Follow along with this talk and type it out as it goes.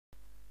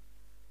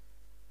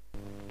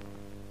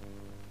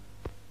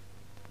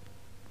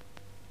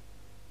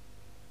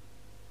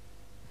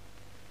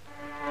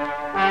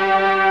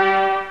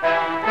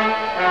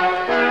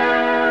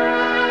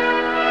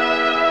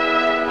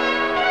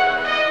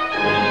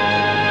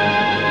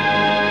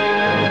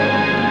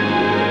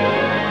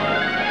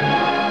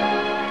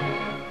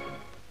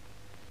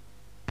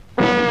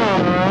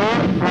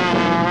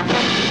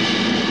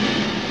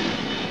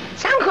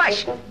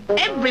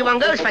one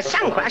goes for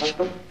Suncrush.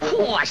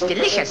 Oh, it's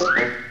delicious.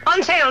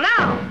 On sale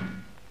now.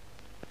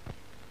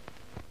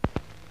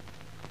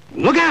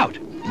 Look out!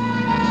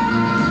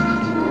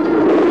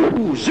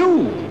 Ooh,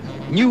 Zoom!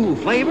 New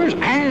flavors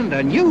and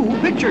a new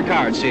picture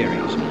card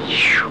series.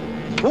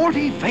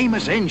 40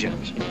 famous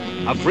engines.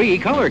 A free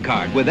color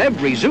card with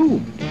every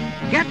Zoom.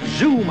 Get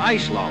Zoom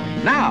Ice Lolly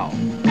now.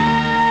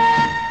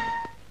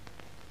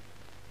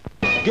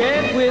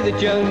 Get with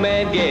it, young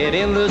man, get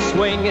in the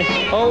swing.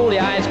 Only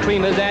ice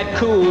cream is that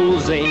cool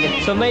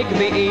zing. So make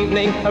the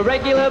evening a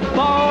regular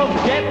ball.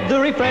 Get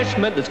the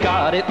refreshment that's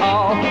got it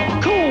all.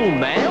 Cool,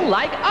 man,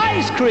 like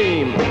ice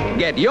cream.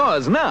 Get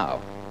yours now.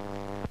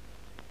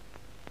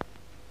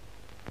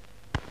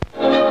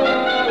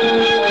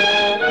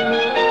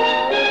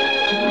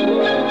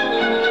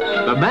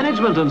 The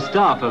management and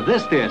staff of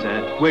this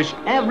theatre wish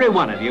every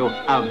one of you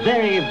a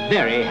very,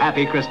 very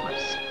happy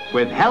Christmas,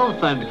 with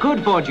health and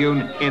good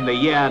fortune in the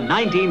year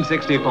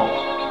 1964.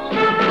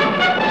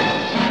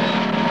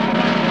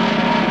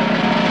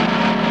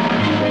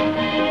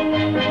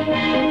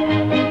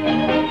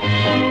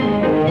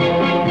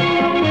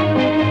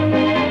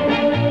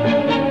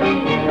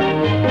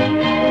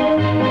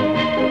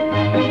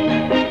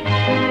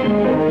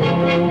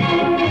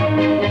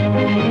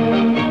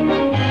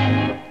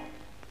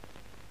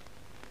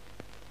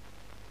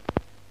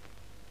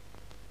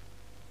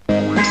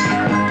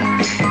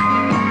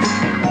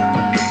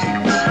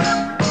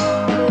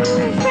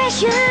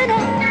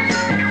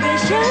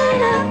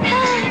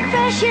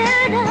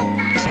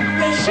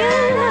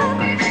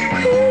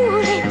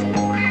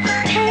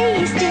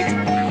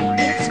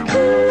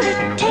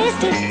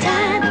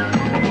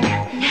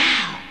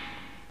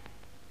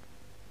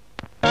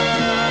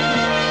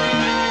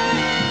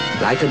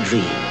 Like a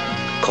dream,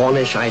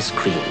 Cornish ice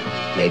cream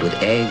made with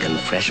egg and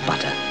fresh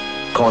butter.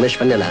 Cornish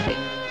vanilla,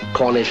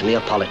 Cornish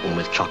Neapolitan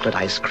with chocolate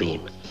ice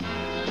cream.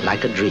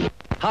 Like a dream.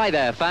 Hi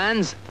there,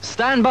 fans.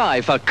 Stand by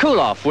for Cool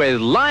Off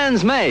with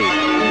Lion's Made.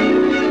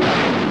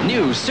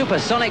 New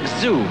Supersonic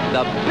Zoom,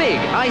 the big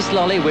ice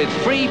lolly with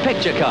free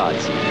picture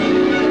cards.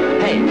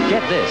 Hey,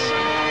 get this.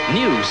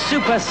 New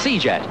Super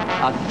Sea-Jet,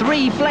 a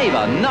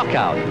 3-flavor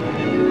knockout.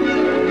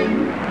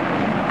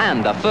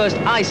 And the first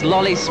ice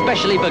lolly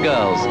specially for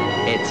girls.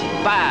 It's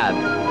fab.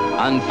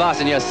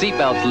 Unfasten your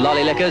seatbelts,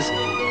 lolly lickers.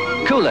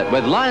 Cool it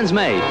with Lion's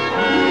Made.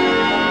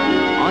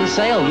 On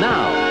sale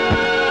now.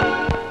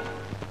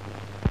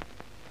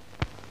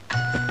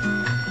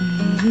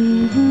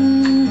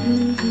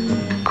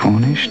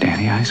 Cornish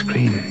dairy ice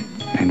cream,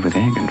 made with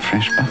egg and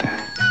fresh butter.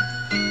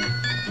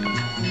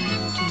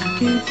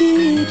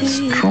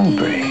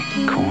 Strawberry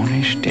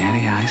Cornish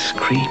dairy ice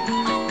cream.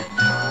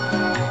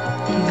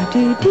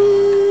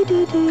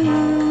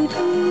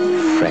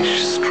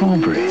 Fresh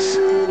strawberries,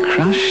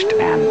 crushed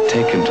and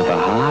taken to the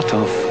heart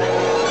of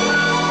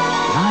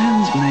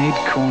Lion's Made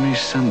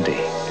Cornish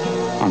Sundae.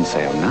 On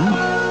sale now.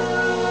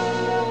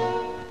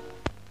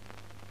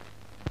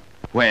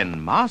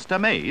 When Master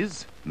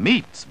Maze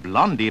meets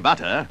Blondie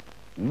Butter,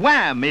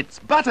 wham, it's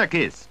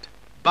Butter-Kissed.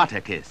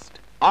 Butter-Kissed.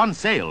 On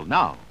sale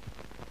now.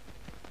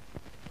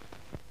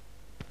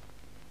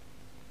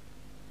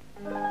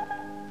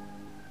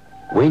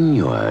 When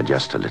you're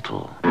just a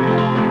little,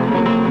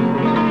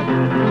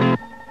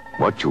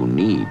 what you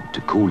need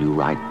to cool you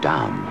right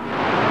down,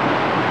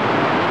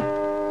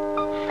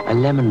 a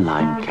lemon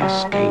lime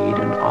cascade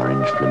and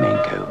orange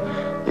flamenco,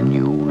 the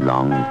new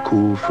long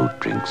cool fruit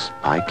drinks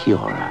by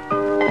Kia-Ora.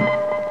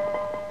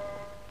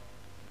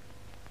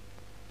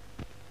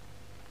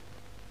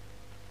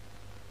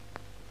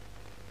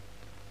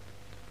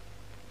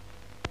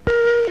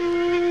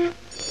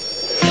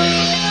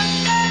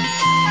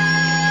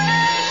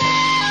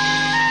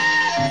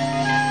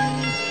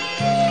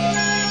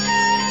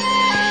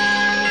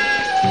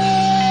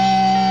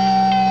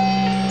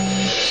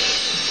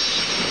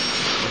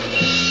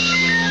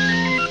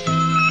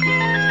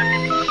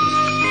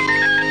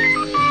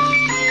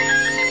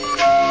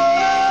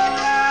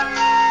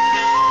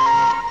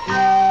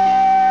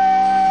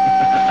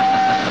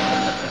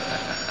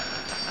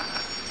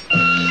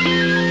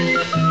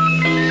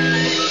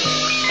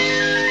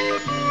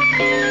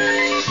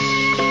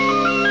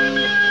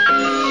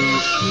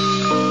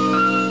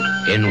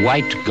 In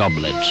white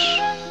goblets,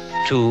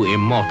 2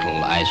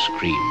 immortal ice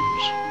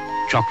creams.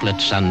 Chocolate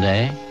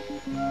sundae,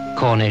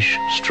 Cornish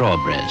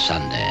strawberry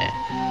sundae,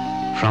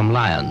 from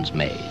Lion's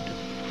Made.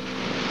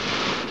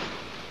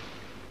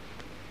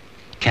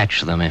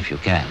 Catch them if you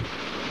can.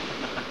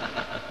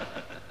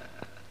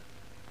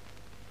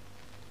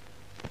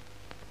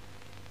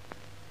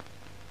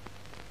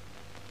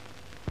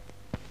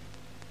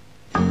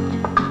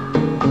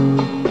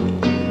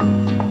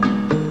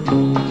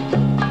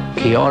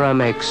 Kia-Ora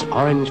makes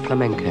orange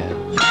flamenco,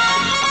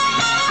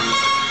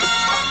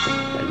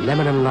 a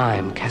lemon and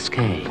lime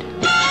cascade.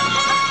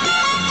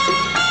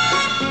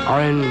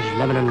 Orange,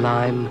 lemon and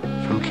lime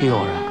from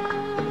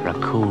Kia-Ora for a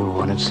cool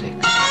 1 and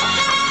 6.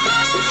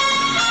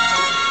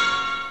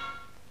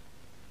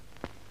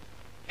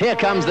 Here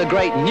comes the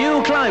great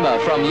new climber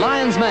from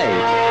Lion's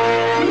Made.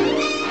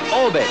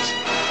 Orbit,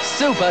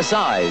 super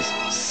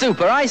size,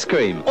 super ice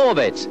cream,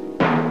 Orbit.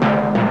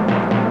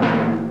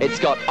 It's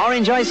got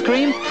orange ice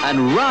cream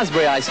and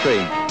raspberry ice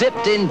cream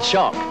dipped in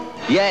chalk.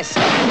 Yes,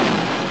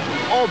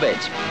 Orbit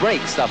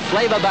breaks the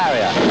flavor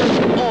barrier.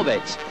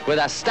 Orbit with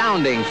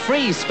astounding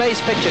free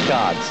space picture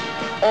cards.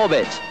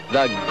 Orbit,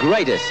 the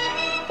greatest.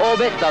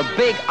 Orbit, the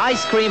big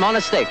ice cream on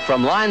a stick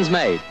from Lions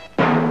Made.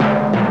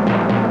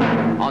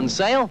 On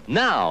sale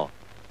now.